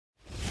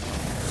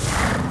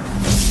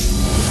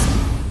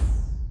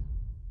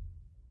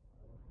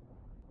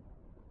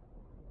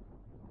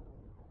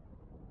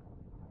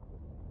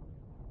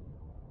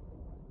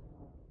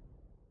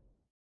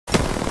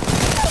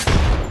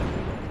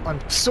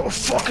I'm so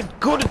fucking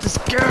good at this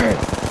game!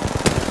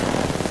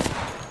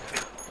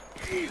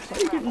 Why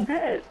are you getting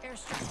hit?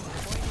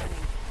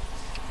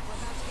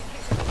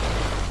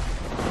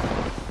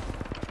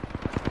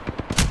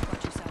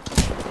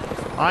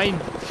 I'm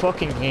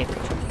fucking hate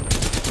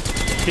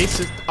this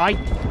is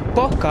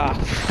fuck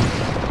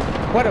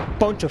off. What a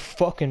bunch of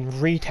fucking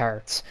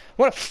retards.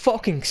 What a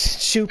fucking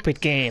stupid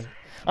game.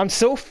 I'm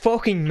so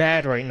fucking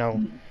mad right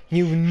now.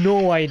 You've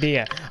no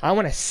idea. I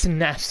wanna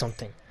snap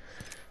something.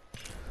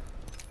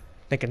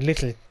 Like a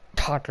little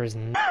toddler's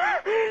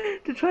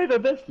To try their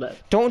best, lad.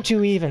 Don't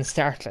you even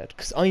start, lad,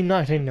 because I'm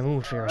not in the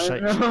mood for your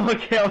shit.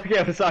 Okay,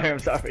 I'm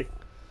sorry.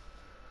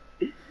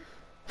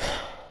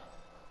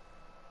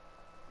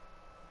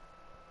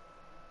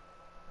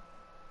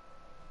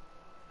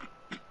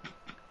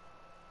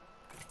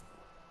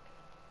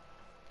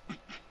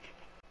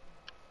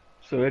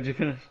 So where'd you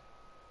finish?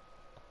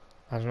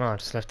 I don't know, I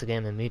just left the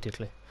game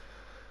immediately.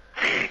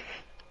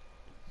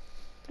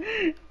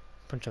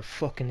 Bunch of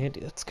fucking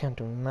idiots, can't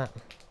do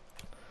nothing.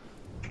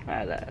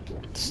 Ah, lad.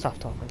 Stop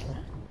talking to me.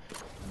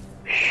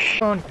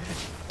 Come on,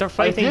 they're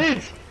fighting. I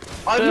did!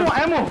 I've no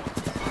ammo!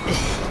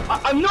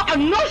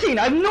 I'm nothing!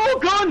 I've no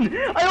gun!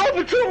 I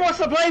opened 2 more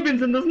supply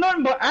bins and there's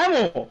nothing but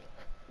ammo!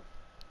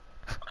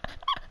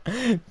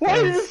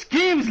 Why does this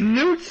game's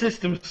loot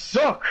system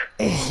suck?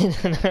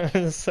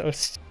 So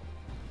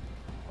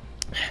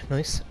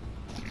nice.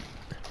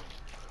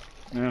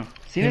 Yeah.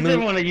 See if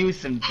everyone I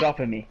used him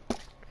dropping me.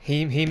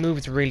 He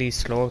moves really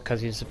slow because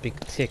he's a big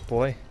thick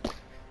boy.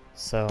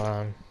 So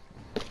oh.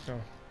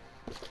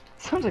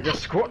 Sounds like you're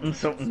squirting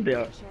something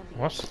there.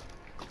 What?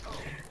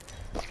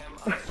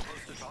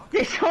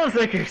 It sounds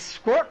like you're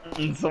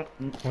squirting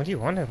something. What do you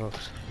want about?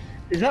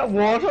 Is that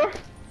water?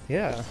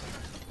 Yeah.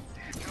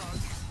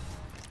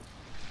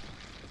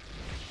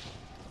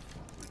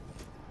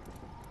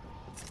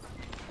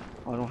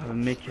 Oh, I don't have a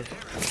mic yet.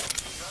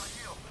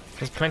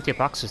 There's plenty of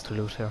boxes to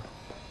loot here.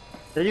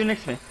 Are you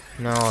next to me?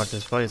 No,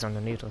 there's boys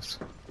underneath us.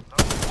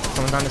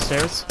 Someone down the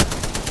stairs.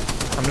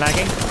 I'm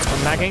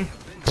lagging.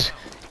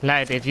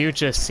 Lad, if you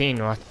just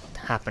seen what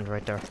happened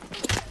right there.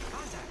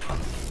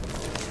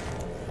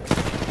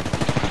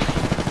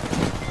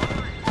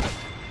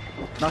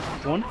 Not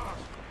one.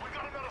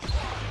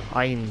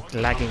 I'm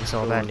lagging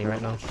so badly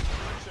right now.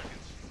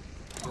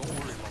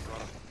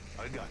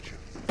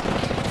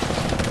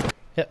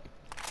 Yep.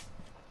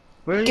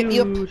 Where are Get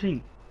you? me up.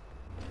 Team?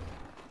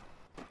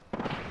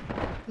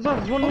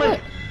 There's one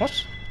left.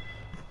 What?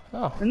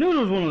 Oh, I knew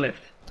there was one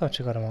left. thought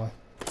you got them all.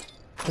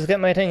 Just get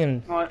my thing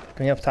and Alright. get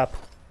me up top.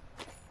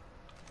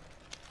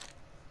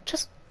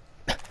 Just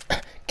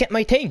get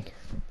my thing.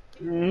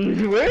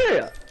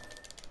 Where?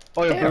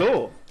 Oh, you're There.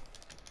 below.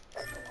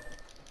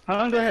 How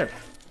long do I have?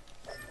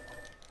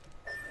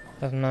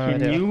 I have no Can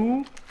idea.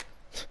 you?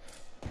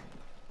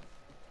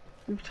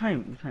 We have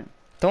time.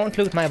 Don't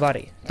loot my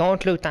body.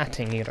 Don't loot that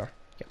thing either.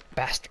 You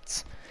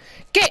bastards.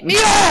 Get me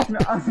up!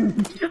 I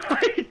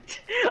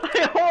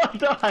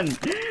hold on.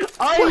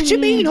 What you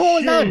mean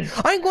hold on?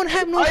 I'm gonna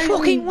have no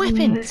fucking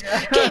weapons.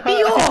 Get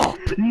me up!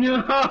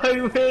 No,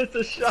 where's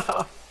the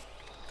shot?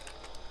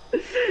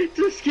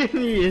 Just give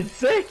me a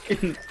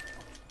second.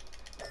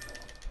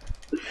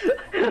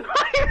 I'm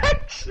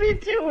actually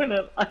doing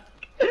it. Like,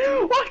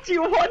 what do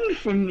you want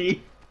from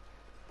me?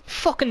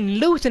 Fucking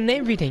looting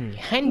everything.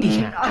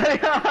 Handicap.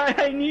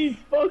 I need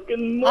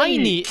fucking money. I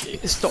need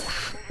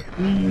stuff.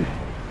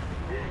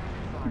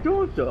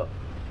 Don't do.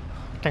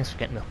 Thanks for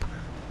getting up.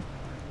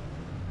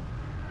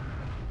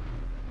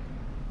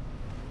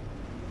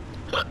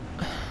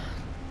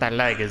 That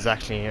lag is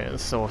actually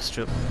so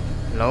stupid.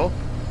 Low?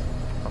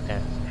 Okay.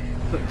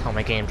 Oh,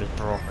 my game just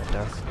broke right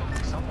there.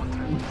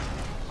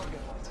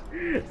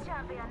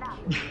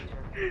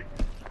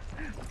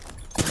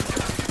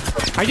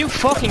 Are you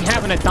fucking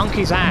having a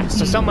donkey's ass?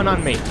 There's someone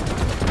on me.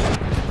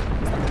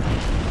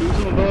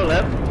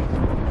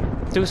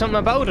 Do something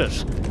about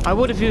it. I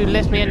would if you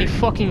left me any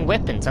fucking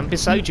weapons. I'm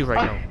beside you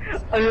right now.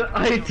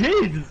 I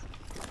did.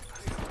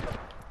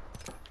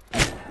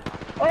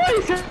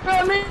 Oh, he's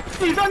on me!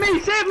 He's on me!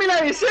 Save me,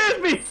 Larry!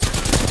 Save me!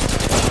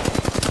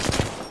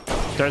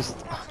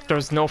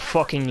 There's no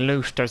fucking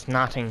loot. There's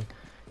nothing.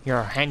 You're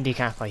a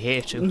handicap. I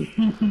hate you.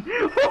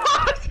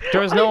 What?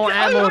 There's no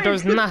ammo.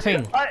 There's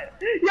nothing.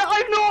 Yeah,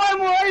 I've no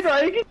ammo either.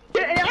 I can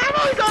get any ammo.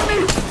 He's on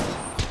me!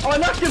 Oh, I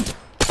knocked him.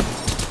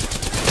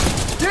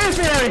 Save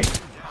me, Larry!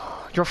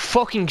 Your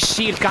fucking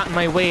shield got in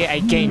my way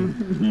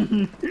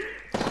again.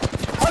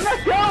 I'm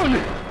not down!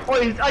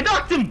 Oh, I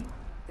knocked him!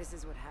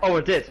 Oh,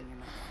 it did.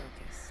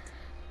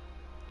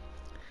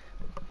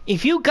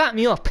 If you got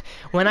me up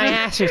when I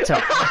asked you to,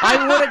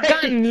 I would have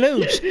gotten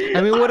loot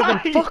and we would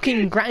have been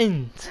fucking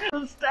grand.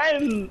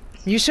 Understand?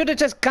 You should have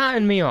just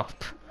gotten me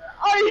up.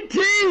 I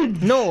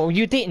did! No,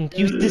 you didn't.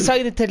 You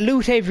decided to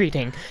loot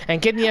everything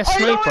and give me a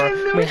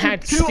sniper. We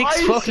had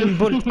 6 fucking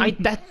bullets. I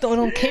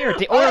don't care.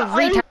 The other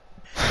retard.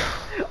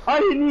 I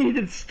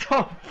needed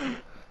stuff.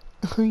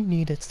 I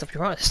needed stuff.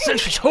 You're on a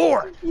selfish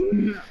whore.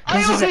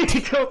 I only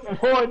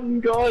took one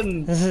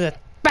gun. This is a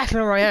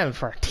battle royale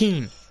for a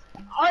team.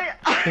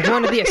 You don't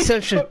want to be a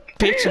selfish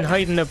bitch and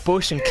hide in a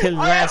bush and kill the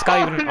last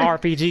guy with an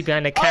RPG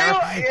behind a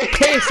car.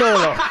 Play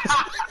solo.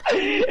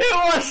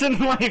 It wasn't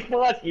my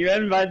fault he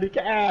ran by the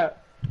car.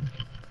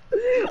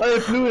 I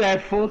flew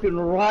that fucking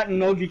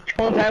rotten ugly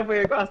cunt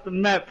halfway across the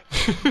map.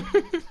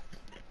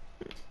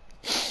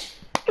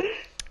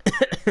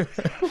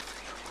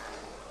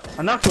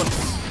 I knocked one.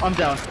 I'm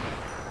down.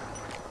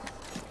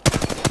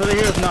 So the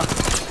hero's not.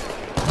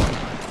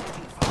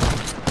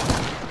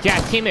 Yeah,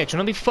 teammate, you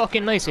know, it'd be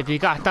fucking nice if you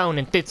got down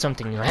and did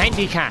something. You're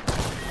handicapped.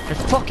 I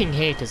fucking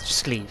hate this.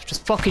 Just leave.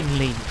 Just fucking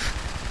leave.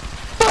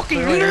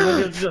 Fucking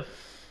leave!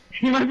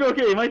 He might be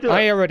okay, he might do it.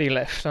 I already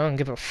left. I don't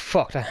give a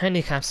fuck. The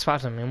handicap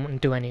spotted me and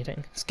wouldn't do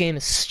anything. This game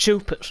is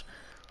stupid.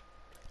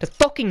 The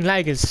fucking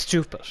lag is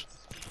stupid.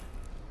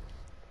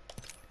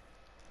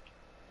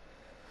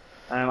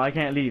 I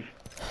can't leave.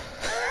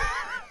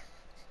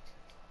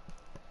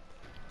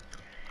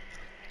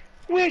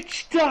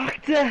 Witch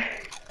doctor!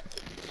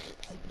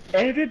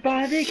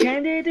 Everybody,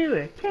 can they do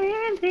it?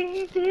 Can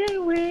they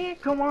do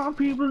it? Come on,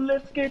 people,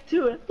 let's get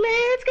to it.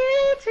 Let's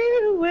get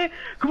to it.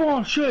 Come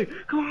on, Shay.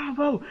 Come on,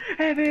 Bo.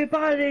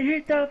 Everybody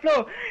hit the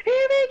floor.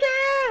 Here we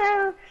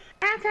go.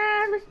 As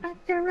I was back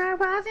there, I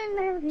wasn't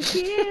letting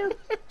you.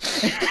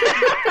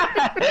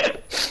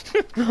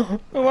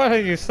 What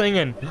are you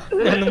singing?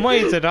 And why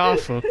is it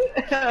awful? The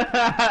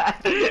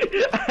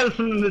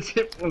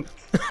chipmunks.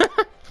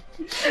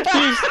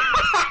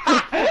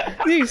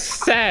 You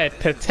sad,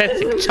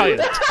 pathetic child.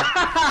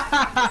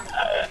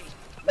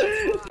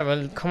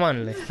 Well, come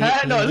on,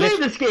 no, leave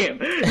this game.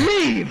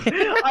 Leave.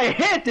 I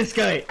hate this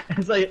guy.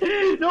 It's like,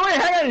 no way,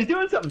 hang on, he's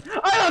doing something.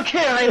 I don't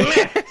care. I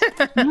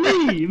left.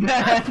 Leave,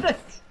 man.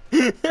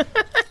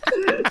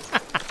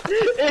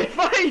 If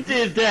I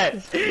did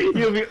that,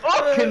 you'll be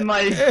up in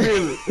my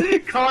grill,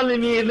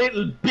 calling me a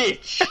little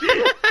bitch.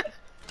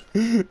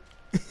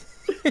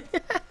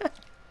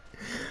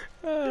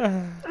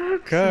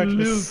 God,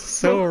 you're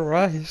so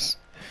right.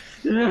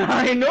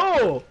 I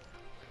know.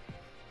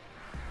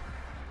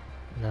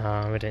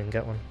 No, we didn't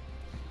get one.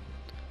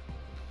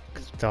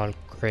 Cause it's all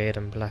grey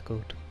and black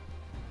out.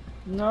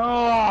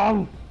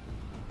 No.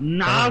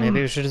 No.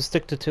 Maybe we should have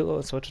stick to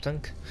 2-0s. What do you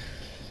think?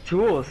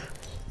 2-0s?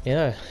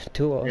 Yeah,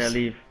 2-0s. Yeah,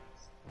 leave.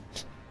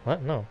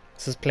 What? No.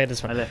 Let's just play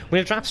this one. I left.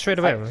 We'll drop straight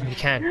away. You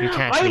can't.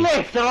 I leave.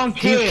 left. I don't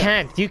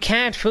care. You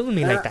can't fool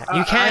me like that.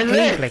 You can't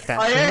leave like that.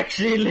 I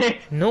actually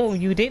left. No,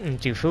 you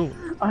didn't, you fool.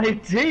 I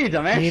did.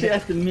 I'm actually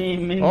at the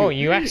main menu. Oh,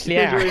 you actually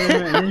are.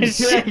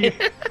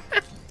 Shit.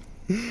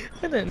 I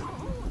didn't.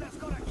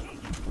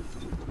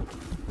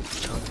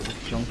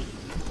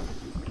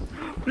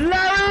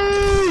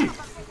 Larry!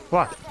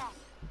 What?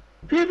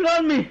 People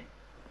on me!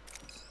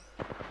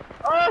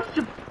 Oh,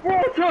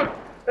 supporter!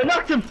 I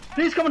knocked him!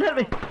 Please come and help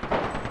me!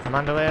 I'm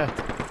on the way.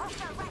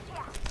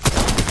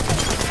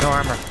 No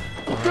armor.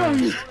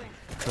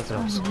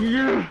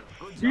 Yeah!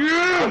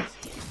 Yeah!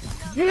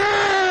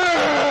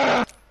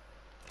 Yeah!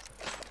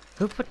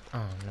 Who put?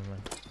 Oh, never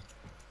mind.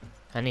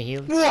 Any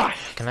heals? What?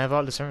 Can I have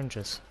all the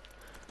syringes?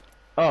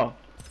 Oh.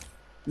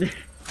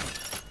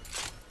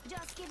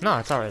 No,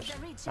 it's alright.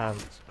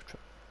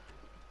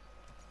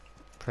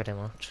 Pretty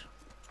much.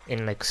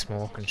 In like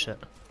smoke and shit.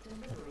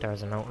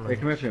 There's an outline. Wait,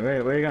 come here to me.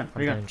 Where are you going? Where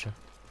are you going?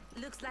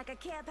 Looks like a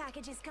care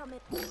package is coming.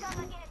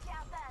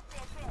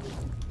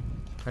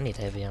 I need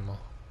heavy ammo.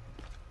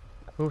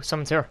 Ooh,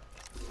 someone's here.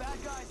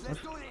 Bad guys,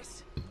 let's do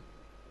this.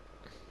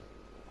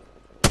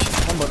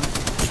 One button.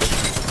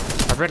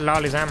 I've riddled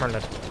all his armor,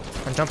 lad.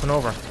 I'm jumping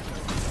over.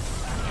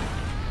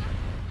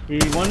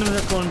 One of them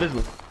has gone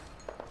invisible.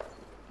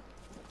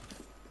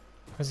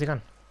 Where's he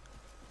gone?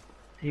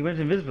 He went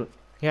invisible.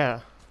 Yeah.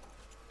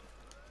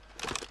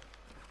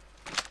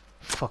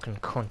 Fucking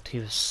cunt, he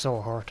was so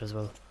hurt as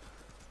well.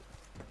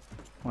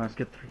 Well, let's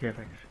get the care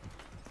package.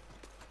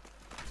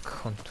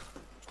 Cunt.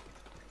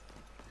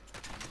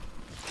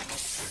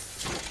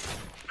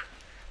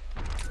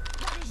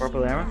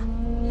 Purple armor.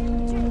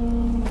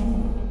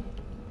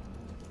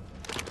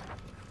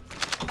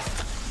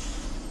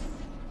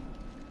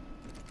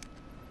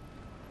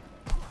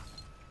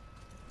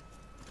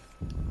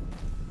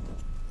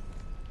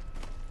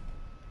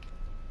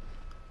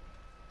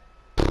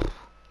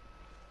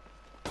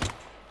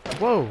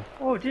 Whoa!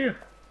 Oh dear.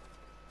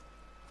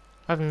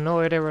 I have no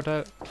idea where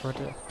the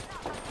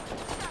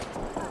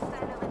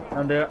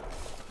And there.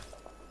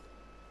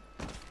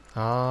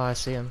 Oh, I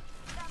see him.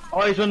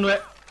 Oh, he's running away.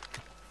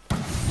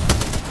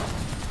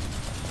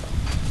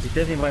 He's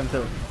definitely by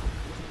himself.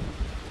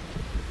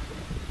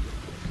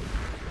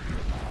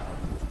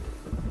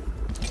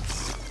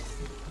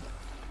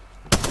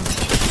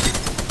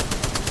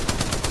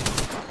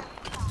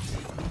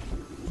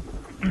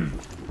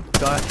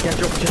 God, can't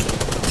drop shit.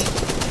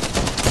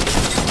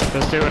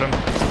 Let's do it him.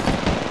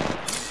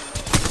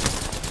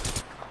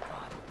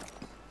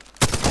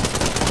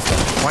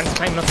 One's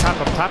climbing up top,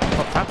 up top,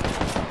 up top.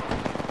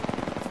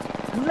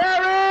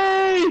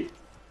 Larry!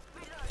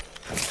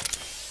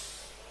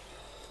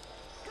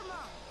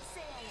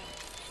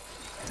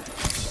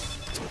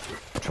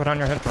 Throw down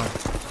your headphone.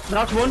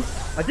 Knocked one.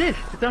 I did.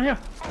 It's down here.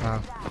 Oh.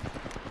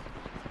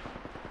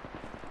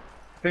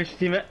 Finish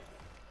your teammate.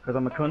 Because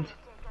I'm a cunt.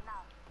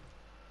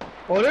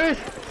 Oh, there is!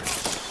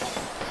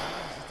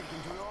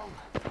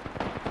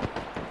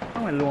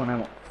 I went low on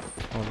ammo.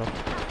 Oh look.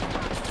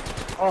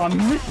 Oh, I'm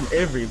missing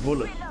every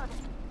bullet.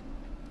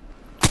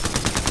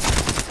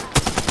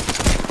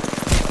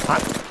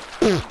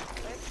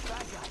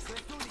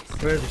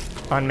 Where is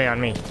he? On me, on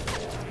me.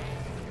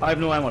 I have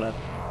no ammo left.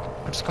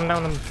 Just come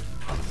down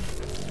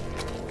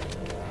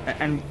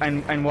and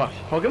And what?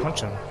 Hug him?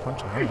 punch him.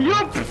 Punch him. Your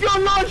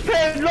launch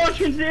pad! Launch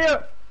is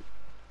here!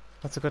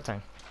 That's a good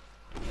thing.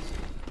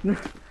 I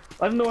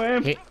don't know where I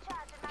am.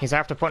 He's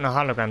after putting a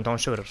hologram, don't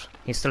shoot it.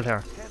 He's still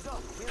here.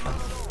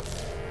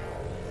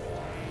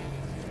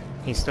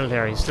 He's still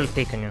here, he's still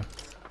peeking you.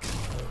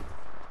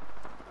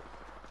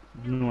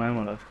 No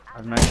ammo left.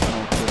 I've 9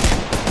 ammo.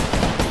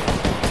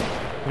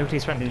 Loot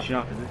his friend. Finishing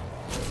off, is it?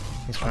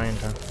 He's trying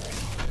to.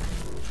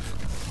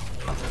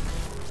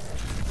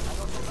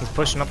 He's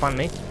pushing up on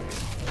me.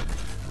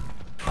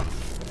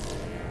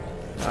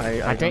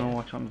 I think- don't know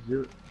what time to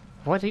do it.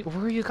 Where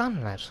are you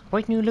gone, lad?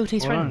 Why didn't you loot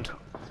his Hold friend? on.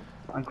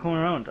 I'm coming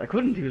around. I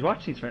couldn't, he was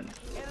watching his friends.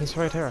 He's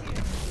right here.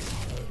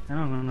 I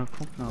don't know,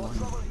 no.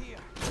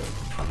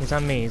 He's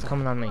on me, he's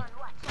coming on me.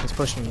 He's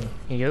pushing me.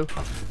 You?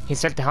 He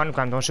set the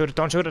hologram, don't shoot it,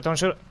 don't shoot it, don't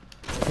shoot it.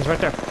 He's right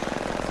there.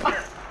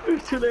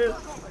 It's too late.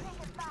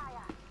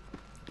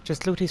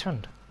 Just loot his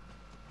friend.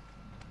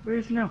 Where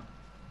is he now?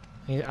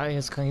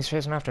 He's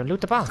chasing after.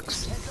 Loot the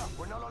box.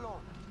 We're not alone.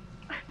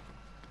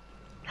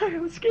 I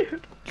was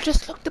scared.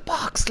 Just loot the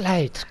box,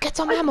 lad. Get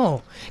some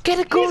ammo. Get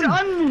a gun. He's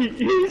on me!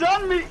 He's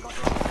on me!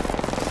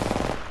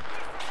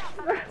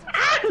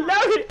 Ah,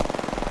 Larry!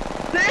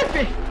 Save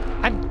me!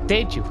 I'm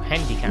dead, you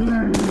handicap.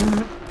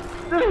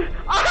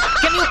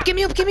 Give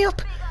me up, give me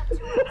up.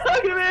 I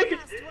can make it!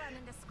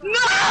 No!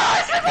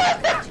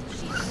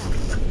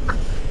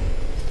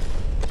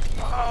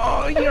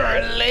 Oh, you're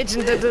a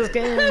legend at this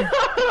game.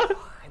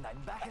 And I'm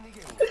back in the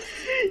game.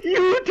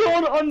 You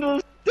don't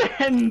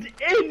understand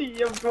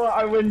any of what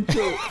I went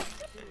through.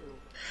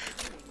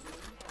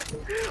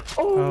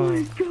 Oh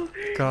my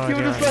god. You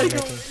were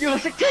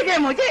just like, take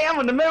ammo,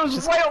 and the man was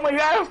just right up my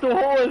ass the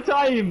whole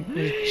time.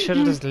 You should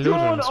have just looted him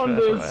don't straight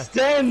away.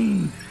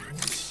 understand.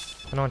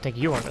 I don't think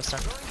you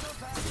understand.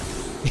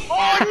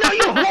 Oh no,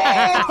 you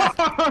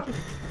whore!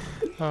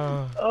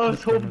 Oh, I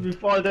was hoping we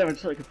fall down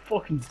so I could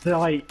fucking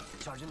die.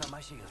 Charging on my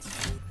shields.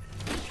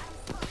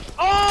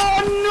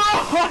 Oh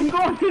no! I'm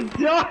going to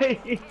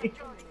die!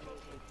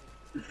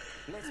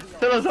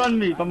 Fellas on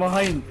me from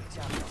behind.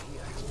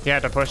 yeah,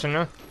 they're pushing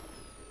you.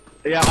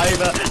 Yeah,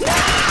 I've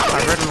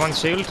I riddled one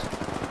shield.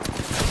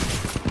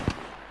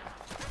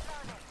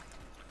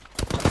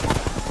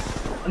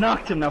 I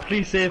knocked him now,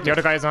 please save The me.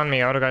 other guy's on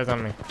me, other guy's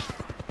on me.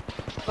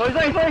 Oh, he's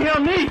right here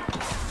on me!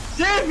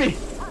 Save me!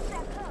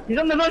 He's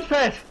on the launch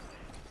pad!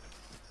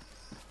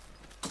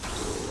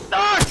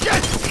 Oh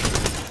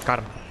shit! Got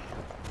him.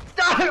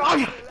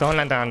 Oh, Don't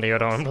land on the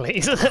other one,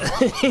 please.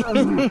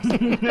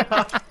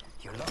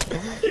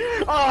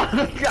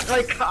 oh got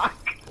my cock!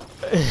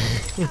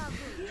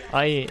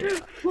 I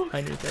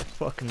need to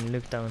fucking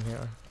look down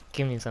here.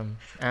 Give me some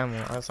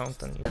ammo or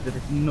something. That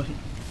is nothing.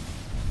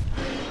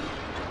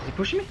 Is he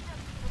pushing me?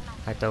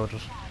 I doubt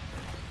it.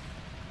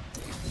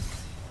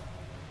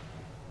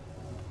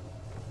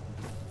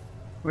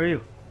 Where are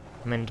you?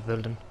 I'm in the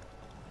building.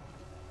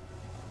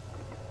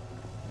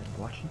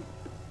 Watching.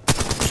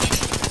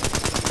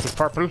 He's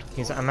purple.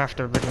 I'm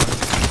after a big one.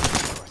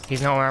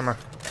 He's no armor.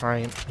 Or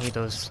he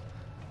does.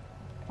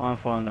 Oh, I'm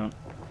falling down.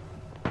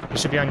 He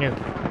should be on you.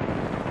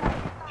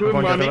 Two of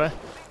I'm them going the on other me. way.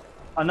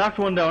 I knocked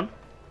one down.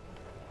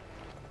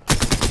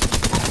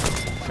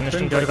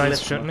 Finishing the other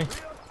guy's shooting me.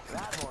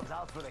 That one's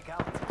out for the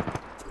count.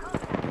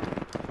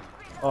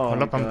 Oh,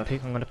 Hold up, my I'm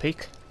God. gonna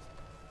peek.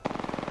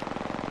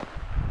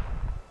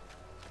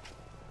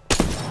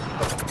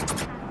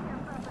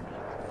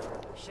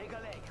 Shake a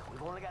leg.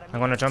 We've only got a I'm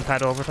gonna jump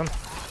pad over to him.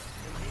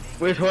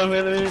 Wait, hold on,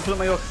 wait, let me pull up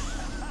my hook.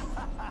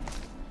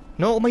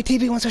 No, my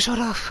TV wants to shut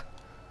off.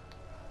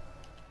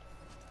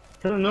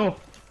 Tell him no.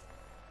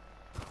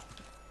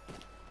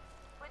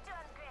 We're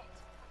doing great.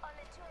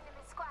 Only 2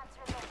 enemy squads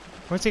remaining.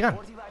 Where's he gone?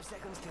 45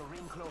 seconds till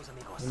ring close,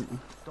 amigos.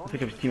 I Don't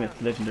think his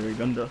teammate's legendary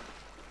gun though.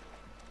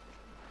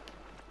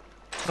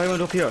 I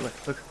went up here,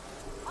 like, look.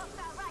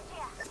 Hostile right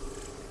here.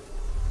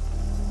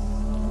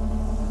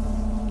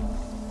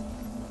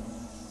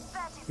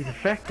 30 He's a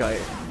fat guy.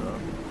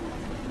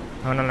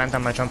 I'm gonna land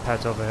on my jump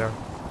pads over here.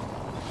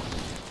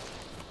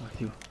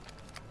 What's you?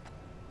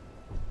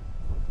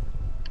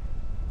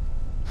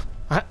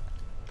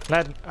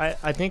 Lad,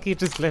 I think he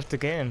just left the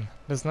game.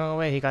 There's no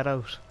way he got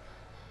out.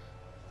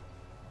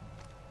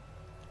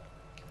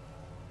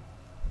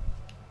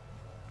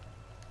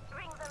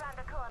 rings around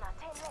the corner.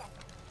 10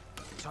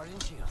 left. Charging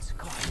shields.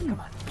 Come on, come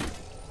on.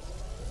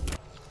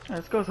 Yeah,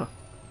 let's go, so.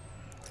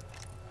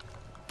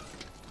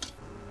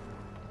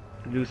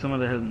 Lose some of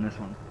the health in this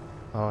one.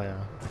 Oh yeah.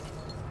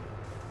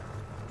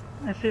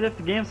 I say left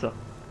the game, so.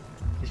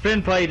 His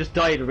friend probably just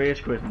died,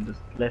 rage quit, and just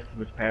left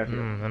with the party.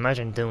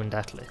 Imagine doing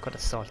that, like, what a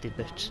salty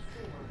bitch.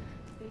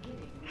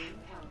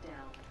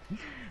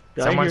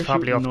 I Someone's hear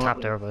probably up shooting top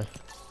north. there, but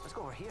Let's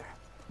go over here.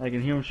 I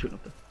can hear him shooting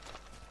up there.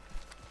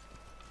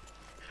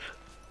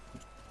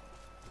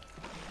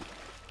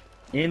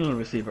 Anal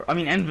receiver. I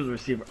mean anvil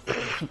receiver.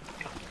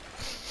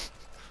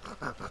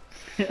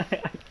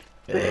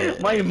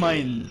 My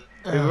mind.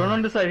 We run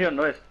on the side here,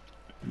 right?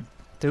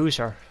 do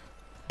sure.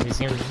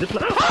 Museum. Zip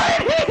line.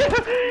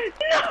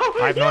 No!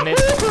 I've known it.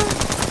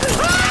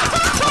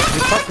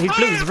 He's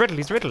blue. He's riddled.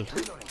 He's riddled.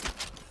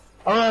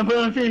 Alright, I'm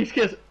putting on Phoenix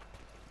kiss.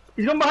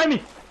 He's coming behind me.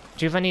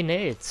 Do you have any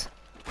nades?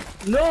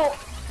 No!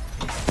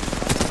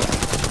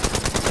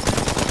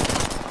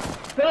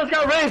 Fella's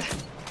got a red!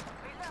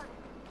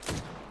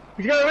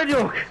 He's got a red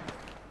yoke!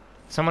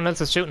 Someone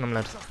else is shooting him,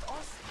 lad.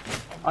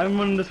 I'm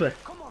running this way.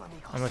 Come on,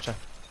 amigos. I'm with you.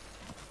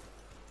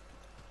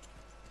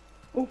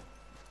 Oh!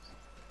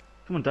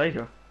 Someone died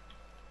here.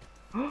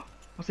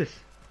 What's this?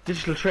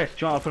 Digital threat.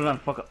 Do you want to put it on?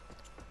 Fuck it.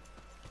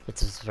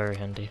 This is very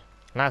handy.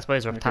 Last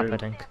boys were up top, I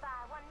think. By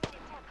 1 minute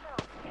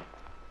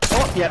till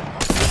close. Oh, yeah.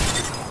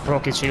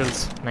 Broke his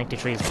shields.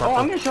 93 is Oh, I'm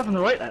purple. getting shot from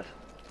the right, lad.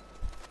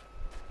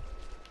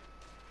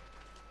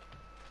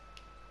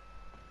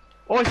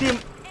 Oh, I see him.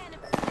 Enemy.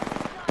 Go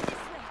this way.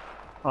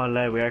 Oh,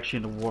 lad, we're actually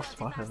in the worst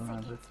spot ever,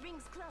 man.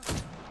 Rings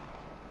close.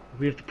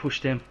 We have to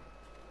push them.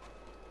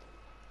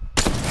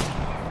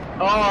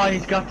 Oh,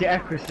 he's got the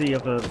accuracy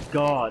of a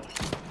god.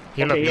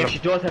 Heal Okay, up, he heal actually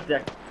up. does have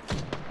the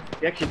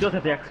he actually does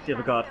have the accuracy of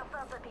a god. Yourself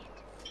up a bit.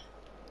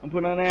 I'm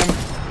putting on armor.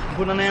 I'm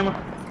putting on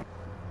armor.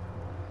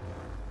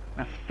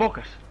 Ah, fuck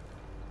it.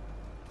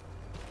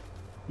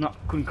 No,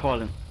 couldn't call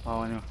him. Oh,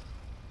 I know.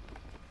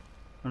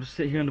 I'll just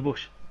sit here in the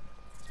bush.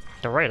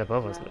 They're right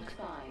above us, look. Round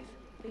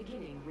 5.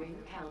 Beginning ring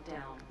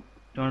countdown.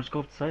 Don't I just go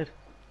up the side?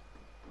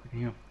 I can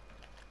hear him.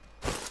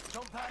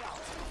 Jump pad out.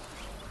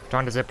 They're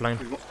on the zip line.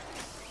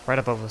 Right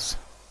above us.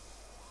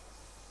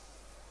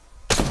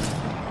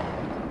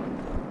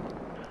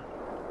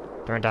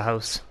 They're in the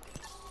house.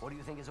 What do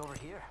you think is over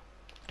here?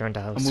 They're in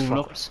the house. I'm moving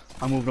up. Fuckers.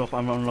 I'm moving up.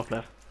 I'm running up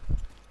left.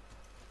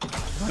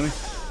 Behind me.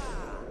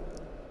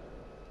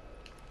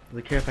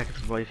 There's a care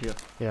package right here.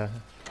 Yeah.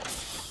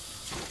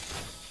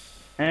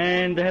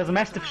 And there has a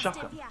mastiff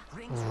shotgun.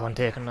 Ooh, I'm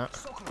taking that.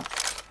 So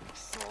close.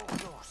 So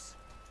close.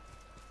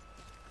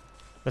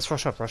 Let's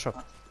rush up, rush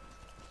up.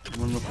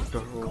 I'm running up the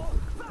road.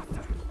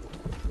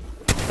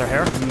 They're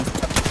here.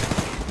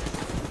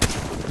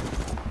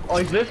 Oh,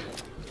 he's lit.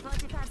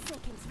 45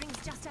 seconds. Rings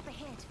just up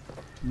ahead.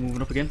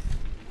 Moving up again.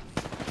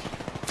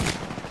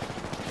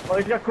 Oh,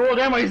 he's got gold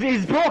ammo.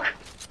 He's broke.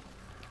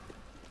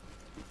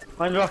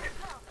 Find the rock.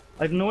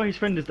 I don't know where his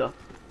friend is though.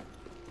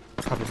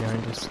 Probably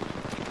behind us.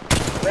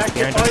 Back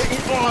Behind oh, us.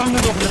 I'm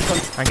gonna go for this one.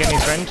 I'm getting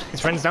his friend.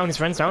 His friend's down, his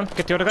friend's down.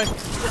 Get the other guy.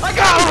 I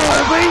got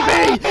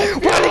him, baby!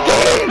 What a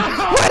game!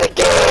 What a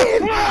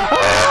game!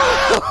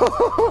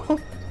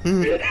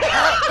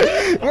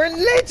 We're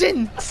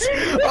legends!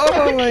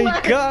 Oh my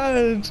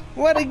god!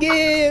 What a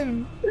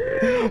game!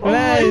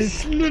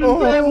 Lads! Little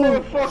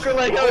motherfucker,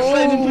 like I was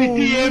sliding into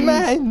his DMs.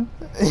 man!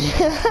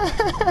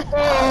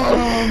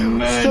 Oh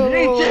man! So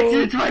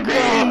Injected into my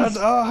veins!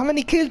 Oh, how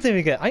many kills did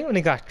we get? I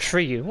only got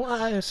 3.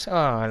 What?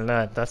 Oh,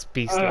 lad, that's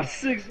beastly.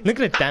 6. Look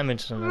at the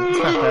damage on it. It's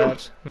not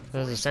bad.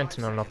 There's a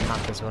sentinel up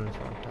top as well if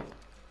you want that.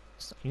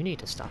 So you need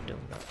to stop doing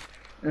that.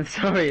 I'm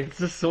sorry, it's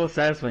just so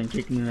satisfying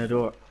kicking in the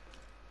door.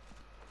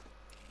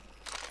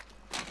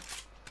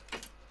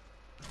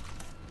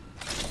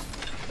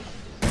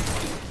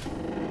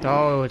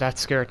 Oh, that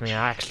scared me.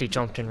 I actually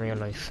jumped in real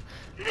life.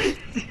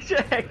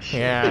 Jack!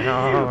 Yeah,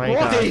 oh my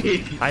Why?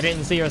 god. I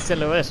didn't see your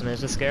silhouette and it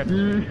just scared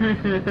me.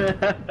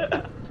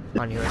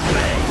 On your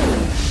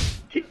way.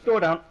 Kick the door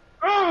down.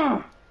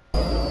 Ah!